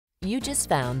You just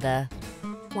found the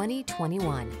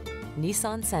 2021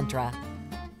 Nissan Sentra.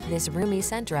 This roomy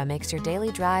Sentra makes your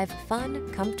daily drive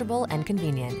fun, comfortable, and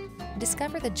convenient.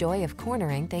 Discover the joy of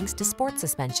cornering thanks to sport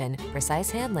suspension, precise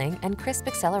handling, and crisp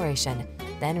acceleration.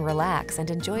 Then relax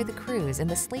and enjoy the cruise in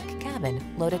the sleek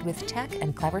cabin loaded with tech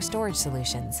and clever storage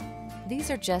solutions. These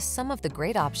are just some of the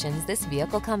great options this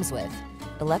vehicle comes with: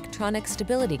 electronic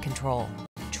stability control,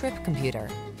 trip computer,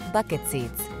 bucket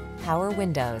seats, power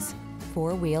windows,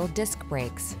 four-wheel disc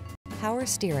brakes, power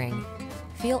steering.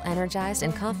 Feel energized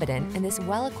and confident in this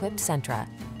well-equipped Sentra.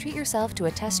 Treat yourself to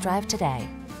a test drive today.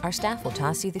 Our staff will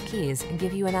toss you the keys and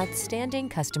give you an outstanding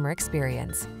customer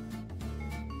experience.